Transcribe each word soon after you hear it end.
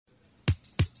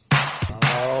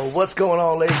What's going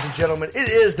on, ladies and gentlemen? It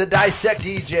is the Dissect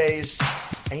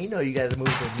DJs. And you know you gotta move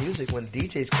the music when the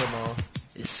DJs come on.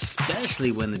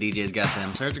 Especially when the DJs got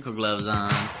them surgical gloves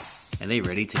on and they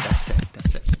ready to dissect.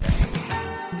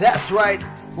 That's right.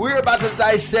 We're about to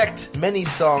dissect many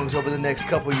songs over the next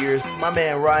couple years. My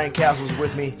man Ryan Castle's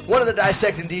with me, one of the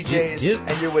dissecting DJs, Yep.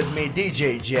 and you're with me,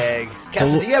 DJ Jag.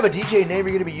 Castle, do you have a DJ name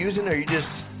you're gonna be using, or are you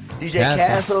just DJ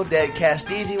Castle, Dad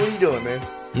Casteezy? What are you doing, man?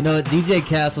 You know what? DJ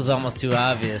Castle's almost too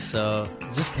obvious, so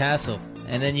just Castle.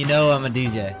 And then you know I'm a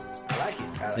DJ. I like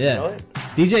it. Yeah. You know it?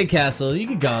 DJ Castle, you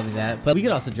could call me that, but we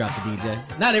could also drop the DJ.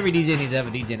 Not every DJ needs to have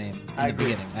a DJ name in the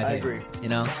beginning. I agree. You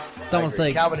know? It's almost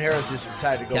like Calvin Harris just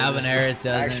decided to go Calvin with Harris his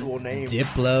doesn't. actual name.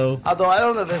 Diplo. Although I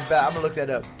don't know if that's bad. I'm going to look that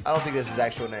up. I don't think that's his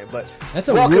actual name. But That's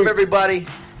a welcome, weird- everybody.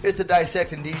 It's the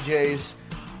Dissecting DJs.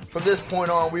 From this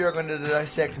point on, we are going to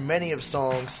dissect many of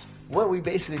songs. What we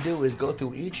basically do is go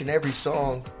through each and every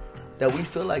song that we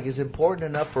feel like is important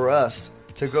enough for us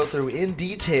to go through in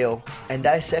detail and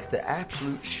dissect the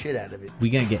absolute shit out of it. We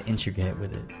gonna get intricate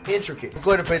with it. Intricate.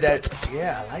 Go ahead and play that.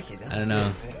 Yeah, I like it. I don't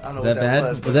know. I don't know Was what that bad?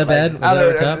 was. Was that bad? Was that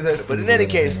over top? But in any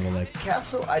case,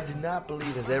 Castle, I did not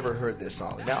believe has ever heard this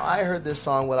song. Now, I heard this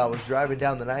song while I was driving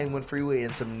down the 91 freeway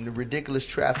in some ridiculous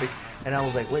traffic, and I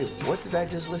was like, wait, what did I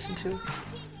just listen to?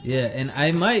 Yeah, and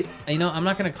I might, I'm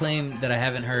not going to claim that I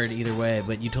haven't heard either way,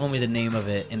 but you told me the name of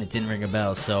it, and it didn't ring a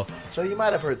bell, so... So you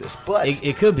might have heard this, but...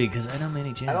 It could be, because I know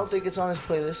many jams. I don't think it's on his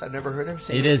playlist. I've never heard him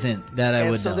sing it. It isn't. That I would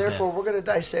know. And so therefore, we're going to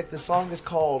dissect. The song is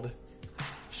called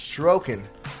Strokin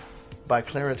by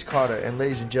Clarence Carter, and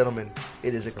ladies and gentlemen,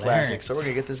 it is a classic. So we're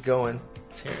going to get this going.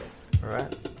 Let's hear it. All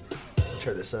right?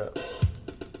 Turn this up.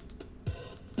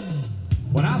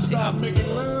 When I start making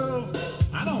love,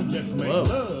 I don't just make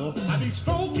love, I be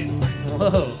stroking. Whoa.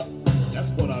 That's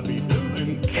what I be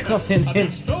doing. Coming I be in.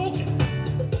 stroking.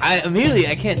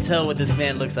 I can't tell what this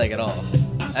man looks like at all.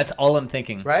 That's all I'm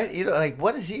thinking. Right? You know, like,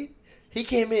 what is he? He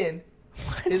came in.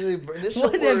 His initial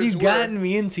What have words you were- go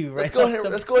into right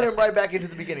Let's go ahead right back into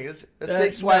the beginning. Let's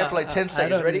take swipe for like 10 seconds.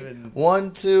 don't Ready? even-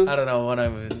 1, 2. I don't know what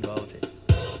I'm involved in.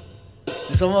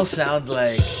 This almost sounds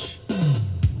like...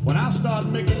 When I start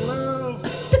making love,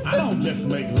 I don't just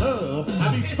make love,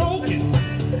 I be stroking.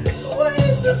 What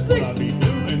is this That's what I be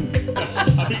doing.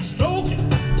 I be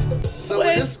stroking. So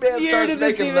when this man year starts did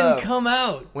this making even love, come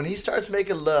out? when he starts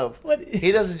making love, What?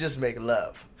 he doesn't just make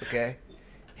love, okay?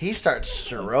 He starts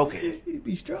stroking. He'd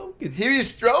be stroking. He be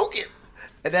stroking.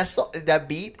 And that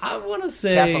beat, I want to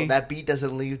say... Castle, that beat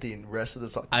doesn't leave the rest of the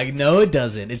song. I know it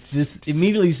doesn't. It's this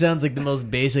immediately sounds like the most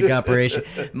basic operation.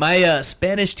 My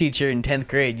Spanish teacher in 10th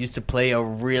grade used to play a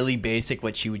really basic,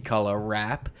 what she would call a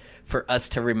rap, for us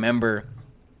to remember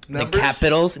Numbers? the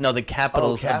capitals of the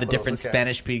capitals, different okay.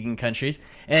 Spanish-speaking countries.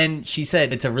 And she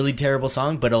said it's a really terrible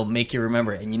song, but it'll make you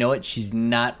remember it. And you know what? She's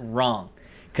not wrong,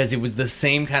 because it was the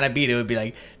same kind of beat. It would be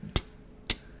like...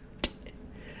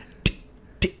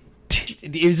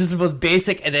 It was just the most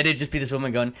basic, and then it'd just be this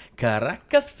woman going,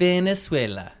 Caracas,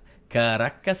 Venezuela.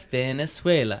 Caracas,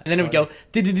 Venezuela. And then it would go,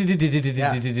 and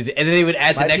then they would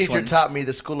add the My next teacher one. taught me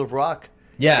the School of Rock.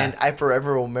 Yeah. And I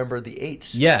forever will remember the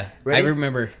 8s. Yeah, Ready? I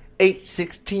remember. 8,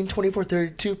 16, 24,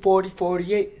 32, 40,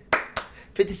 48,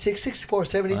 56, 64,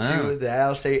 72. Wow.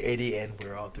 Now say 80 and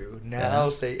we're all through. Now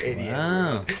say 80 and we're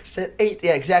all Wow. Said 8.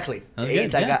 Yeah, exactly. That was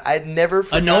 8. good, yeah. I'd never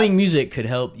forgot. Annoying music could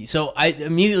help you. So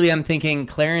I'm thinking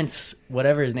Clarence,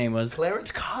 whatever his name was,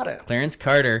 Clarence Carter. Clarence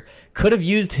Carter, could have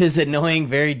used his annoying,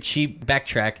 very cheap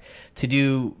backtrack to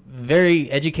do very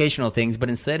educational things, but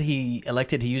instead he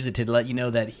elected to use it to let you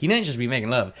know that he didn't just be making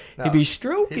love. No, He'd be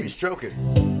stroking. He'd be stroking.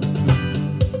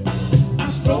 I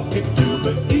stroke it to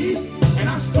the east, and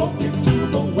I stroke it to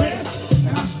the west,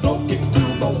 and I stroke it to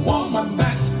the woman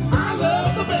that I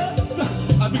love the best.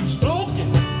 I be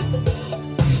stroking.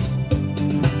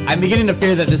 I'm beginning to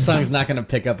fear that this song is not going to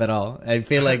pick up at all. I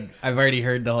feel like I've already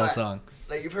heard the whole song.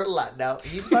 Like, you've heard a lot. Now,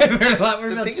 he's I've heard a lot. We're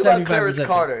the about thing about 75% Clarence there.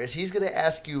 Carter is he's going to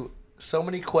ask you so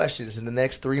many questions in the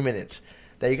next 3 minutes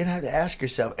that you're going to have to ask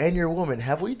yourself and your woman,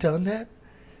 have we done that?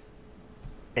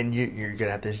 And you're going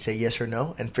to have to say yes or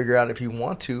no and figure out if you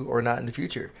want to or not in the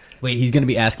future. Wait, he's going to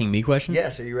be asking me questions?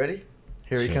 Yes, are you ready?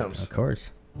 Here he Sure, comes. Of course.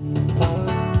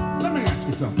 Let me ask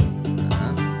you something.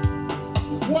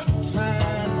 What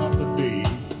time of the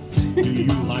day do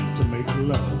you like to make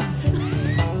love?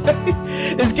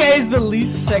 This guy is the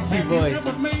least sexy Have voice.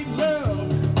 you ever made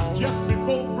love just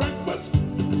before breakfast?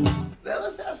 Now,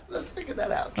 let's figure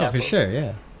that out, Oh, for Castle. sure,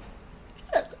 yeah.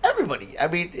 Yes, everybody. I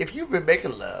mean, if you've been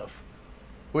making love,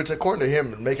 which according to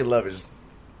him, making love is,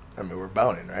 I mean, we're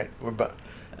boning, right?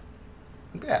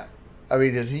 Yeah. I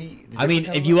mean, is he... I mean,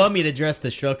 if you want me to address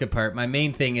the stroke part, my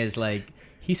main thing is, like,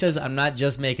 He says, "I'm not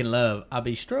just making love. I'll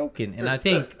be stroking." And I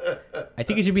think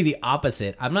it should be the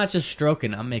opposite. I'm not just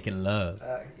stroking. I'm making love.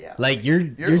 Yeah. Like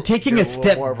you're taking a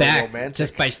step back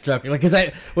just by stroking. Like,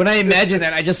 because when I imagine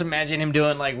that, I just imagine him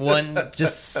doing like one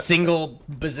just single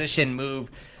position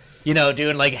move,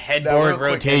 doing like headboard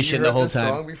rotation the whole time. Have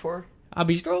you heard this song before? I'll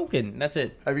be stroking. That's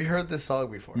it. Have you heard this song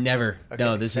before? Never. Okay,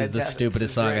 No, this is the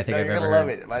stupidest song I think I've ever heard. You're gonna love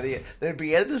it. By the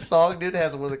end of the song, dude,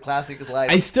 has one of the classic lines.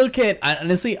 I still can't.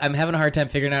 Honestly, I'm having a hard time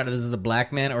figuring out if this is a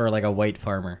black man or like a white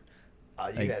farmer.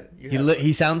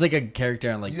 He sounds like a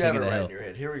character on like King of the Hill. In your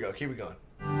head. Here we go. Keep it going.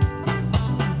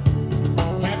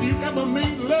 Have you ever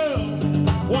made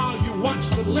love while you watch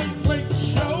the Late Late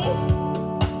Show?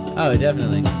 Oh,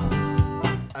 definitely.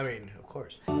 I mean, of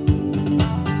course.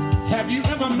 Have you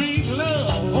ever made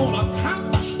love on a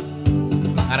couch?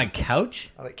 On a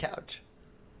couch? On a couch.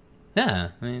 Yeah,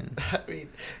 I mean,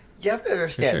 you have to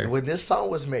understand, sure. When this song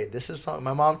was made, this is a song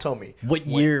my mom told me. What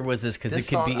year was this? Because it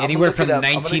could be song, anywhere from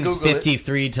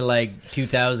 1953 to like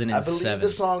 2007. I believe the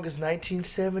song is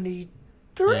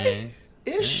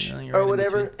 1973-ish or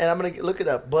whatever, and I'm going to look it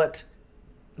up. But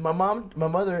my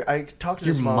mother, I talked to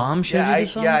this mom. Your mom shared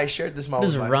this song? Yeah, I shared this mom What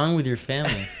with is my wrong with your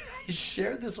family? I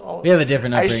shared this all. We have a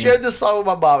different upbringing. I shared this song with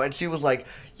my mom, and she was like,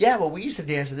 "Yeah, well, we used to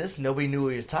dance to this. And nobody knew what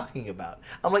he was talking about."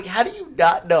 I'm like, "How do you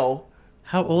not know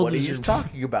How old what was he is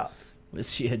talking about?"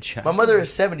 Was she a child? My mother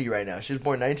is 70 right now. She was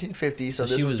born 1950, so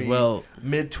this would be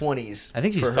mid-20s. I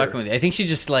think she's fucking with you. I think she's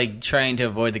just like trying to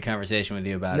avoid the conversation with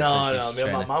you about it. No,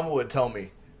 my mama would tell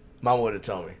me. Mama would have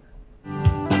told me.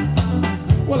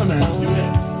 Well, let me ask you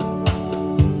this.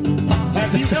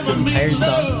 Have you ever made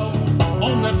love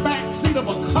on the back seat of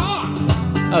a car?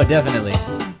 Oh, definitely.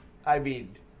 I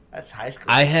mean, that's high school.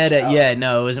 I had it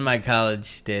was in my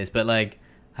college days, but like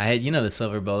I had, the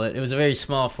Silver Bullet. It was a very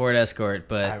small Ford Escort,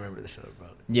 but I remember the Silver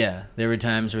Bullet. Yeah, there were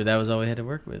times where that was all we had to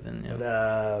work with, and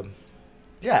But,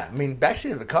 yeah, I mean,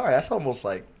 backseat of a car. That's almost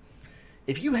like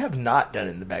if you have not done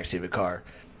it in the backseat of a car,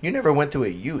 you never went through a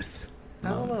youth. I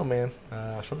don't know, man.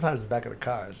 Sometimes the back of the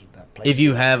car is that place. If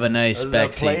you have a nice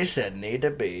backseat, place that need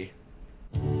to be.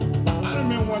 I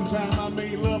remember one time I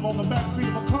made love on the back seat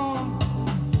of a car,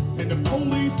 and the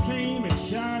police came and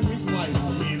shined his light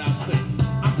on me, and I said,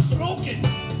 "I'm stroking."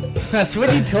 That's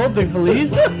what he told the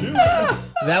police?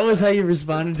 That was how you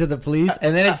responded to the police?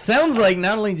 And then it sounds like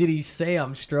not only did he say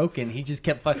I'm stroking, he just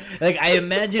kept like I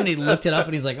imagine he looked it up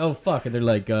and he's like, "Oh fuck," and they're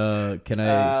like, "Can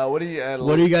I? What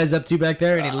are you guys up to?" back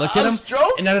there? And he looked at him.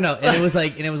 Stroking? And no, and it was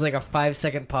like a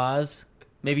 5-second pause,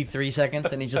 maybe 3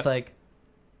 seconds, and he's just like,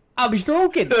 "I'll be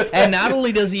stroking." And not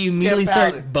only does he immediately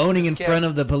start boning in front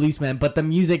of the policeman, but the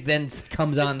music then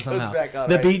comes on somehow.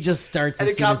 The beat just starts, and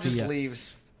the cop just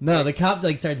leaves. No, the cop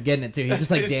like starts getting it too. He's just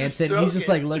like dancing. He's just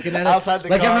like looking at it. Outside the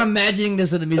like car. I'm imagining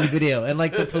this in the music video, and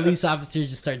like the police officer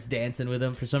just starts dancing with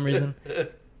him for some reason.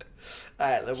 All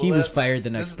right, he was fired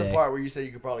the next day. This is the part where you say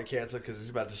you could probably cancel because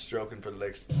he's about to stroking for the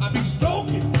next. I be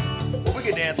stroking. Well, we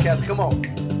can dance, Cassie. Come on.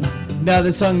 No,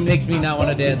 this song makes me not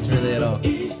want to dance really at all.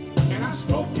 East, and I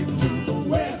stroke it to the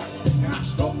west, and I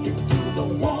stroke it to the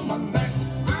woman that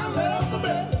I love the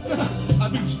best. I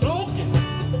be stroking.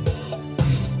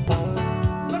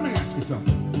 Let me ask you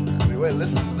something. Wait,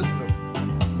 listen to him.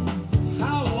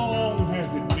 How long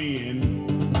has it been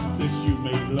since you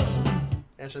made love?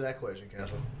 Answer that question,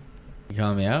 Castle. You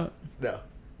calling me out? No.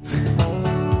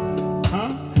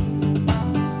 Huh?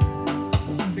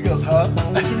 He goes, huh?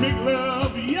 Did you make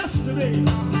love yesterday?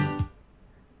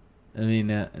 I mean,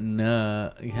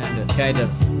 no, kind of.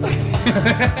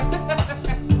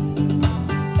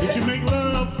 Did you make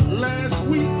love last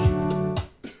week?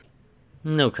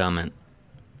 No comment.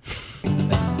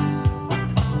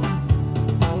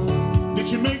 Did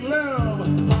you make love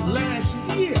last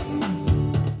year?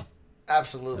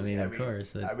 Absolutely. I mean, of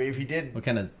course. I mean, if he did, what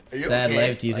kind of sad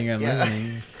life do you think I'm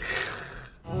living?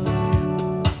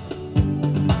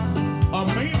 Or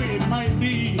maybe it might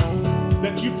be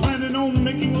that you're planning on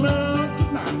making love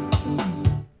tonight.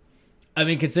 I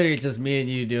mean, considering it's just me and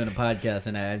you doing a podcast,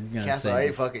 and I'm gonna Castle, I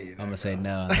ain't fucking you. I'm gonna say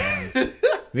no.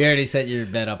 We already set your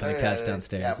bed up on the couch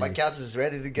downstairs. Yeah, my couch is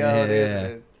ready to go.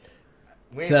 Yeah.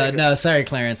 So, no, sorry,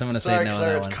 Clarence. I'm gonna say no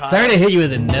Clarence, on that one. Sorry to hit you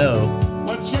with a no.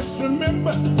 But just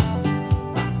remember,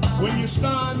 when you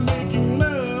start making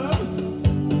love,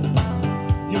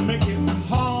 you make it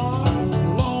hard,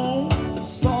 long,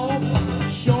 soft,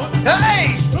 short.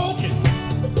 Hey! Stroking.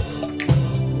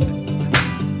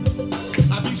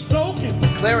 I be stroking.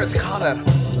 Clarence caught her.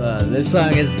 This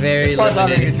song is very This part's not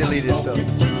gonna limited. get deleted, so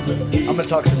I'm gonna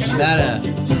talk some shit. Not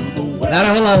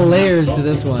a whole lot of layers to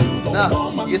this one.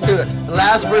 No, you get to it. The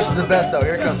last verse is the best, though.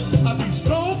 Here it comes. I be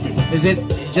stroking. Is it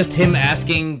just him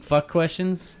asking fuck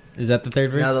questions? Is that the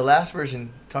third verse? Now the last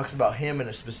version talks about him and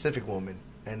a specific woman,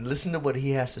 and listen to what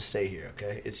he has to say here.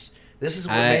 Okay, this is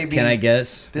what maybe. Can I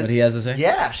guess what he has to say?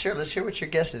 Yeah, sure. Let's hear what your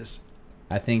guess is.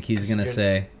 I think he's gonna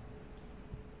say,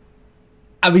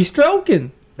 "I be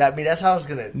stroking." That's how it's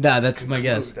gonna. Nah, that's conclude. my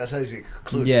guess. That's how he's gonna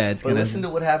conclude. Yeah, it's gonna. Listen to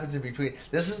what happens in between.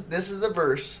 This is the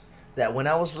verse that when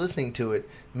I was listening to it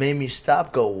made me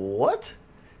stop, go what?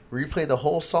 Replay the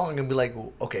whole song and be like,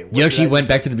 okay. You actually went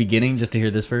back to the beginning just to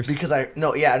hear this verse? Because I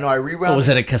rewound. Oh, was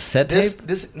it a cassette tape?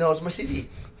 No, it's my CD.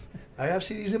 I have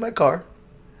CDs in my car.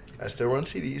 I still run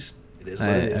CDs. It is what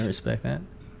it is. I respect that.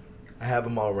 I have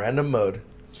them on random mode.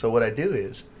 So what I do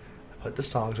is I put the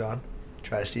songs on,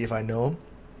 try to see if I know them,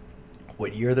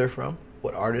 what year they're from,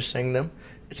 what artist sang them.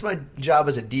 It's my job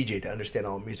as a DJ to understand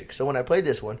all music. So when I played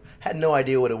this one, had no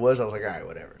idea what it was. I was like, all right,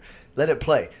 whatever. Let it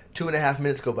play. 2.5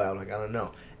 minutes go by. I'm like, I don't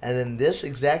know. And then this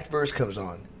exact verse comes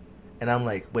on. And I'm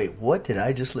like, wait, what did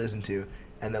I just listen to?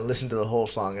 And then listen to the whole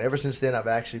song. And ever since then, I've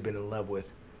actually been in love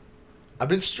with. I've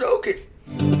been stroking.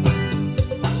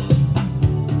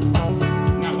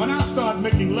 Now, when I start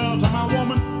making love to my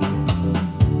woman,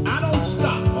 I don't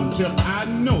stop until I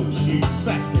know she's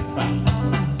sassified.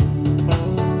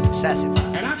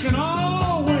 Sassified. And I can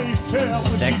always tell when she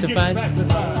Sexified? gets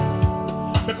sassified.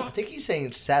 I think he's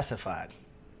saying sassified.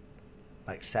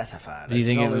 Like sassified. Do you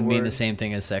think it would mean word. the same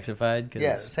thing as sexified?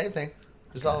 Yeah, the same thing.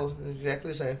 It's all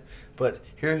exactly the same. But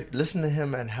here, listen to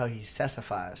him and how he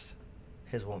sassifies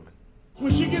his woman.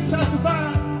 When she gets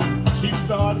sassified, she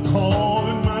started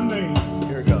calling my name.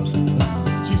 Here it goes.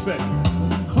 She said,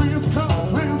 Clarence Carter,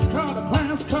 Clarence Carter,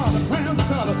 Clarence Carter, Clarence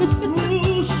Carter.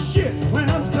 Ooh, shit,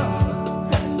 Clarence Carter.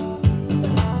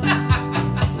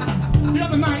 The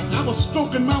other night, I was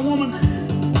stroking my woman,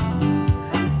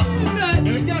 and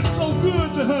it got so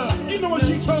good to her. You know what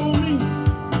she told me?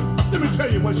 Let me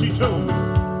tell you what she told me.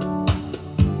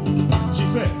 She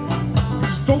said,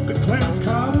 stroke it, Clarence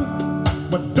Carter,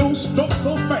 but don't stroke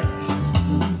so fast.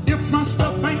 If my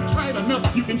stuff ain't tight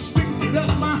enough, you can stick it up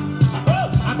my...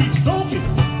 Oh, I be stroking.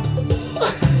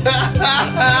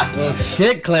 Well,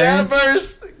 shit, Clarence. That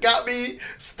verse got me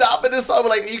stopping this song.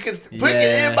 Like, you can put it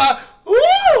Yeah. in my...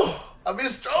 Woo! I've been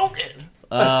stroking.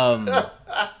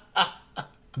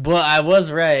 But I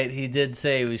was right. He did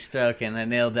say he was stroking. I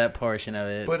nailed that portion of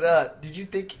it. But did you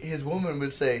think his woman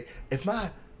would say, if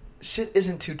my shit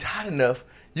isn't too tight enough,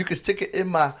 you can stick it in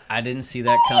my... I didn't see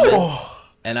that coming.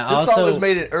 And I This song was also,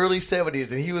 made in early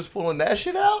 70s, and he was pulling that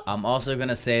shit out? I'm also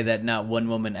gonna say that not one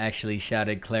woman actually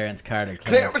shouted Clarence Carter.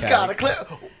 Clarence Carter, Clarence...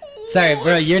 Sorry,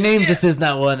 bro. Your name shit. just is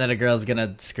not one that a girl's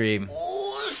gonna scream.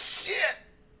 Oh, shit.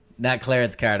 Not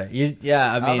Clarence Carter. I mean,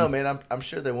 I don't know, man. I'm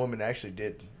sure the woman actually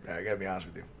did. I gotta be honest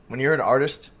with you. When you're an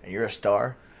artist and you're a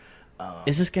star...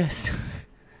 is this guy?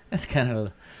 That's kind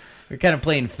of. We're kind of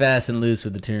playing fast and loose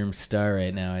with the term star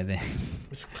right now. I think.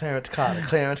 It's Clarence Carter,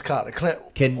 Clarence Carter,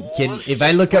 Can if shit.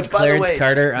 I look up Which, by the Clarence way,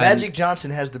 Carter, Magic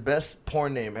Johnson has the best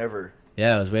porn name ever.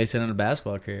 Yeah, I was wasting on a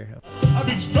basketball career. I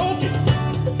be stroking.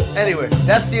 Anyway,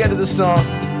 that's the end of the song.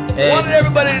 Hey. Wanted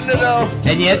everybody to know.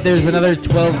 And yet, there's another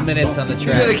 12 minutes on the He's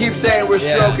gonna track. keep saying we're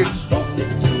Yeah.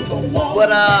 stroking.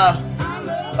 But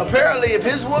apparently, if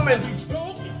his woman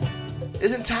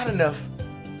isn't tight enough,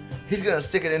 he's gonna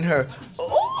stick it in her.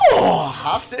 Oh,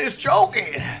 I'll stay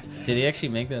stroking. Did he actually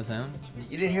make that sound?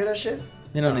 You didn't hear that shit?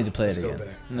 You don't need to play it let's go again.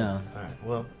 back. No. All right.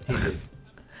 Well, he did.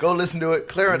 Go listen to it.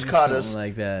 Clarence Carter's Something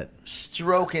like that.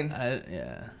 stroking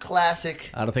Yeah.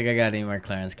 classic. I don't think I got any more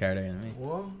Clarence Carter in me.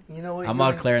 Well, you know what? I'm You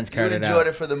all en- Clarence Carter You enjoyed out.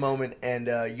 it for the moment, and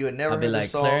you had never I'll be heard the like,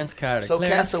 song. Clarence Carter, So,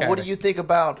 Clarence Castle, what Carter. do you think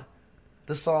about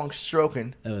the song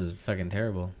 "Stroking"? It was fucking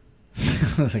terrible.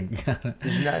 I was like, God.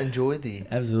 Did you not enjoy the?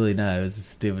 Absolutely not. It was the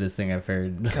stupidest thing I've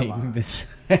heard. Come Like, on. this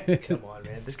Come on,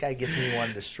 man. This guy gets me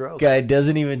wanting to stroke. guy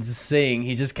doesn't even sing.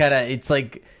 He just kind of, it's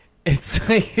like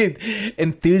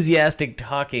enthusiastic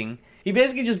talking. He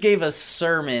basically just gave a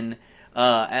sermon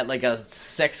at like a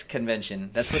sex convention.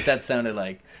 That's what that sounded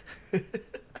like.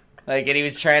 Like, and he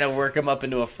was trying to work him up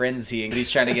into a frenzy, and he's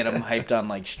trying to get him hyped on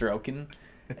like stroking.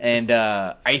 And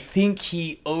I think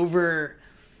he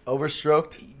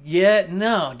Overstroked. Yeah,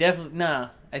 no, definitely no.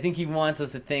 I think he wants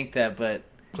us to think that, but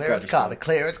Clarence Carter.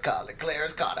 Clarence Carter.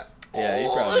 Clarence Carter. Yeah, you're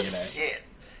oh probably gonna- shit.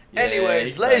 Yeah,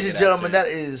 Anyways, you're ladies probably and gonna gentlemen, have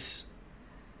to. that is.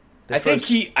 the I think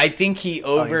first- he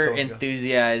over supposed to go.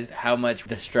 enthusiased how much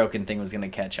the stroking thing was gonna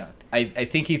catch on. I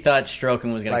think he thought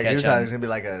stroking was gonna like he catch was not on. gonna be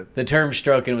like a The term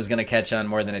stroking was gonna catch on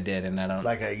more than it did, and I don't.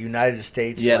 like a United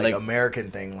States Yeah, like like-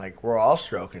 American thing. Like we're all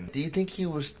stroking. Do you think he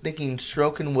was thinking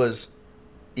stroking was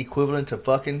equivalent to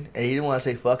fucking, and he didn't want to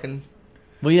say fucking?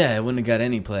 Well, yeah, it wouldn't have got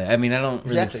any play. I mean, I don't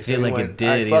really Exactly. feel he like went, it did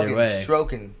 "Alright, either fucking way.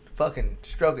 Stroking. fucking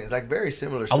stroking. It's like very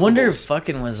similar. I wonder if syllables.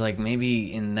 fucking was like maybe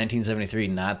in 1973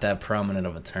 not that prominent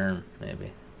of a term.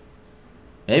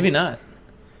 Maybe not.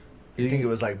 You think it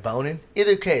was like boning?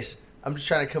 Either case, I'm just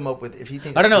trying to come up with if you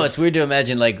think. I don't know. It's weird to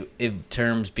imagine like if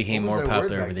terms became What was more their word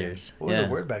popular back over the then? years. What was the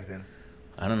word back then?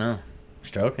 I don't know.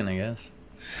 Stroking, I guess.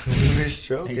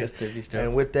 Stroking. I guess they'd be stroking.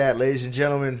 And with that, ladies and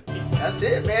gentlemen, that's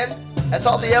it, man. That's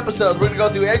all the episodes. We're gonna go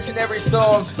through each and every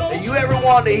song that you ever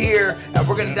wanted to hear, and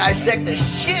we're gonna dissect the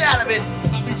shit out of it.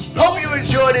 Hope you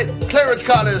enjoyed it. Clarence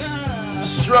Connors,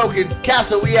 Stroking.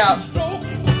 Castle, we out.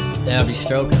 Yeah, be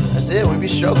stroking. That's it. We be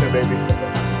stroking, baby.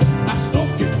 I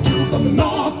stroke it to the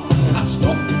north, I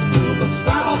stroke it to the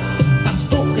south, I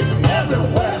stroke it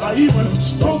everywhere, I even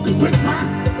stroke it with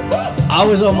my... I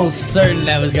was almost certain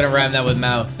that was gonna rhyme that with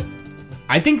mouth.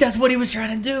 I think that's what he was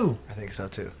trying to do. I think so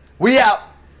too. We out.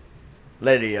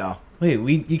 Later, y'all. Wait,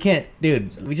 you can't,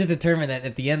 dude. We just determined that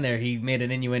at the end there he made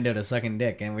an innuendo to sucking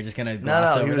dick, and we're just gonna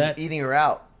gloss No, over he was that. eating her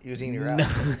out. He was eating her out. No,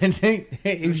 I think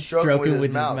he was stroking with his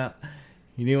mouth.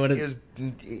 You didn't want He to. was,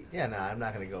 I'm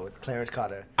not gonna go with Clarence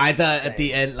Carter. I thought at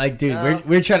the end, like, dude,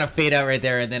 we're trying to fade out right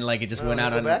there, and then like it just went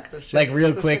out on like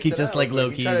real quick. He just like low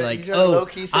key, like, oh,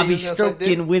 I'll be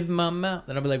stroking with my mouth,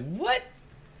 and I'll be like, what?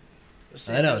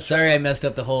 I know. Sorry, I messed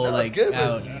up the whole like good,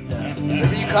 out.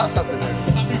 Maybe you caught something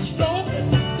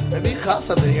there. Maybe you caught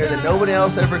something here that nobody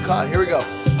else ever caught. Here we go.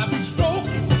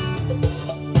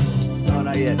 No,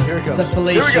 not yet. Here we go. It's a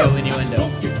fellatio innuendo.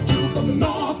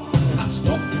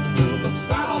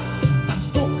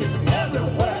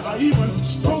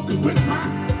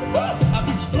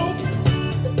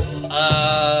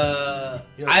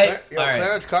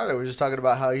 Clarence Carter was just talking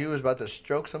about how he was about to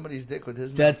stroke somebody's dick with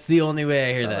his mouth. That's the only way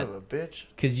I hear Son that. of a bitch.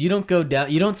 Because you don't go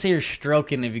down. You don't say you're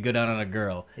stroking if you go down on a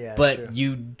girl. Yeah, but true.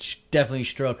 you definitely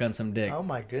stroke on some dick. Oh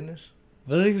my goodness.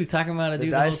 What he was talking about? The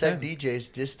dissect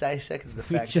DJs just dissected the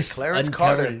fact that Clarence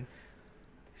uncovered. Carter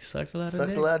Sucked a lot of sucked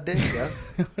dick. a lot of dick, yeah.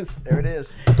 There it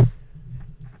is.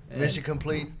 Mission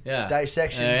complete. Yeah.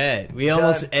 Dissection. All right. We It's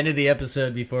almost done. ended the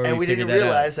episode before And we figured didn't that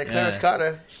realize out. that Clarence Yeah.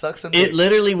 Carter sucks some dick. It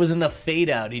literally was in the fade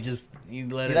out. He let He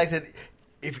it. liked it.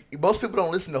 If most people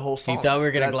don't listen to whole He songs. thought we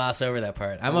were gonna That- gloss over that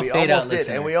part. I'm a we fade out almost did,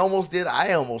 listener. and we almost did.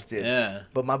 I almost did. Yeah.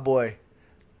 But my boy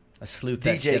I sleuthed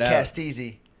that DJ shit out.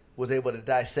 Casteezy was able to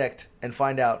dissect and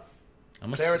find out.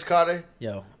 I'm a Clarence Carter,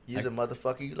 Yo, you's a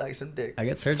motherfucker. You like some dick. I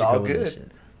get It's surgical all with this good.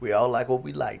 shit. We all like what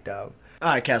we like, dog. All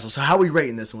right, Castle. So how we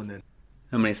rating this one then?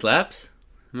 How many slaps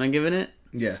am I giving it?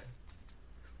 Yeah.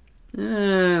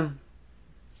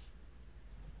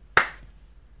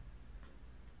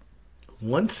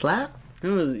 One slap? It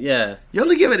was You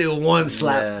only give it one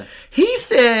slap. Yeah. He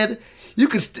said you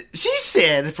can. She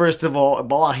said first of all,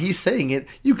 while he's saying it,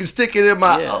 you can stick it in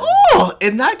my. Yeah. Oh,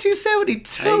 in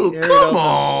 1972. Come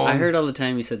on. I heard all the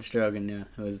time you said Strokin. Yeah,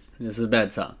 this is a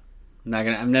bad song.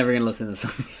 I'm never gonna listen to this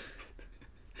song.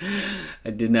 I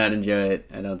did not enjoy it.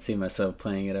 I don't see myself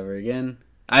playing it ever again.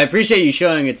 I appreciate you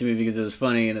showing it to me because it was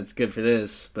funny and it's good for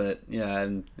this. But yeah,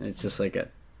 it's just like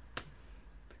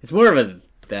it's more of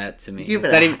that to me. You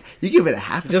give it a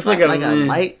half. Just slap, like a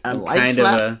light kind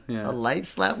slap. of A light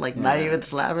slap, like not even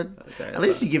slapping. Sorry, At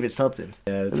least you give it something.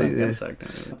 Yeah, that song that sucked.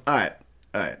 All right.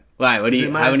 Why? What do Is you?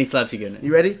 it How mine? many slaps you giving it?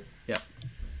 You ready? Yeah.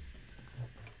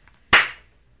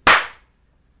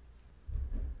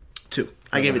 2.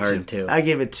 I gave it hard 2. two. I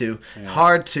gave it 2.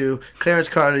 Hard 2. Clarence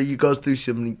Carter, you goes through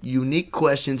some unique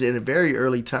questions in a very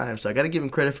early time, so I got to give him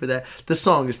credit for that. The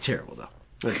song is terrible though.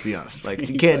 Let's be honest. Like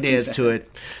you can't dance to it.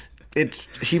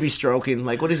 He be stroking.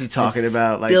 Like what is he talking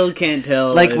about? Like Still can't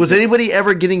tell. Like if was it's- anybody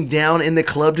ever getting down in the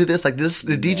club to this? Like this,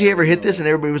 the DJ ever hit this and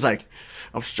everybody was like,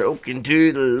 "I'm stroking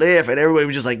to the left," and everybody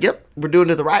was just like, "Yep, we're doing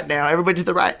it to the right now." Everybody to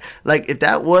the right. Like if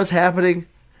that was happening,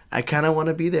 I kind of want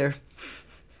to be there.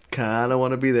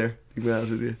 To be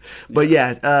honest with you. But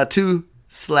yeah, 2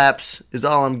 slaps is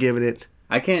all I'm giving it.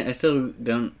 I can't. I still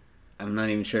don't. I'm not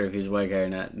even sure if he's a white guy or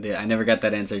not. I never got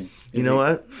that answered. You know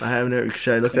what? I haven't.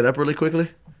 Should I look that up really quickly?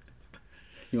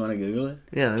 You want to Google it?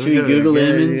 Yeah. let me Should we go. Google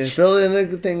Yeah, image? yeah. Fill in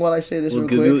the thing while I say this We'll real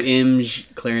Google quick. image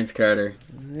Clarence Carter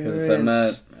because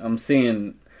I'm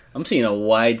seeing a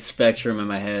wide spectrum in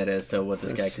my head as to what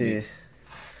this guy Let's can see. be.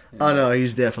 Oh no,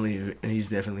 he's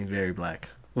definitely very black.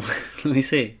 Let me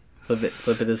see. Flip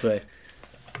it this way.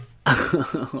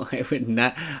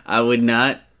 I would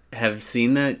not have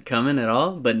seen that coming at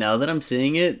all, but now that I'm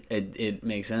seeing it, it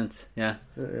makes sense. Yeah.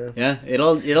 Yeah. It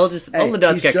all just all the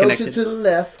dots got connected. He strokes it to the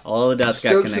left. All the dots got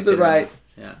strokes connected. to the right.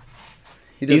 Yeah.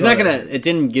 He does He's all not that. gonna. It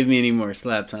didn't give me any more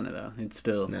slaps on it though. It's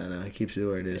still. No, he keeps it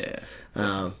where it is.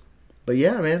 Yeah. But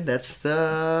yeah, man, that's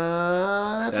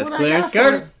That's what Clarence I got for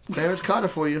Carter. you. Clarence Carter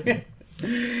for you.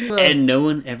 And no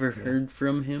one ever heard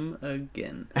from him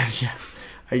again. Yeah.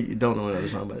 I don't know another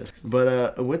song by this.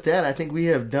 But with that, I think we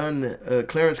have done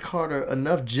Clarence Carter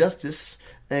enough justice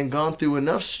and gone through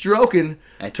enough stroking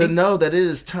to know that it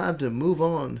is time to move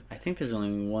on. I think there's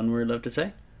only one word left to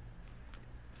say.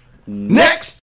 Next!